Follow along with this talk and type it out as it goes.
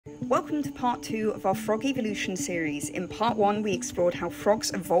Welcome to part 2 of our frog evolution series. In part 1 we explored how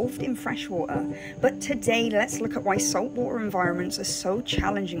frogs evolved in freshwater, but today let's look at why saltwater environments are so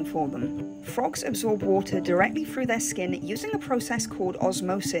challenging for them. Frogs absorb water directly through their skin using a process called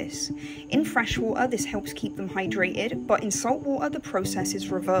osmosis. In freshwater this helps keep them hydrated, but in saltwater the process is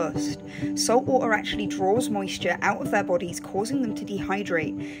reversed. Saltwater actually draws moisture out of their bodies, causing them to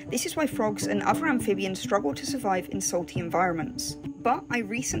dehydrate. This is why frogs and other amphibians struggle to survive in salty environments. But I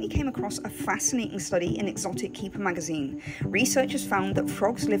recently came across a fascinating study in Exotic Keeper magazine. Researchers found that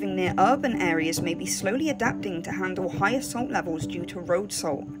frogs living near urban areas may be slowly adapting to handle higher salt levels due to road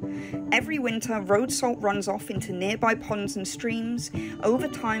salt. Every winter, road salt runs off into nearby ponds and streams. Over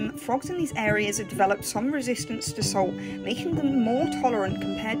time, frogs in these areas have developed some resistance to salt, making them more tolerant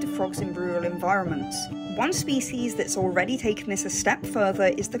compared to frogs in rural environments. One species that's already taken this a step further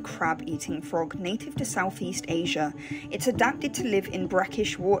is the crab-eating frog, native to Southeast Asia. It's adapted to live in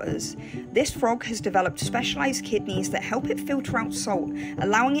brackish waters. This frog has developed specialized kidneys that help it filter out salt,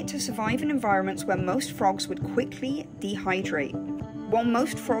 allowing it to survive in environments where most frogs would quickly dehydrate. While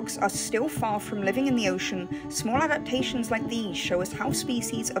most frogs are still far from living in the ocean, small adaptations like these show us how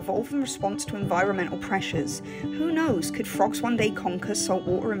species evolve in response to environmental pressures. Who knows, could frogs one day conquer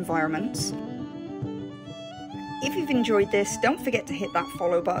saltwater environments? If you've enjoyed this, don't forget to hit that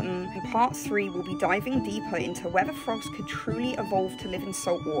follow button. In part 3 we'll be diving deeper into whether frogs could truly evolve to live in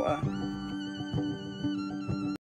saltwater.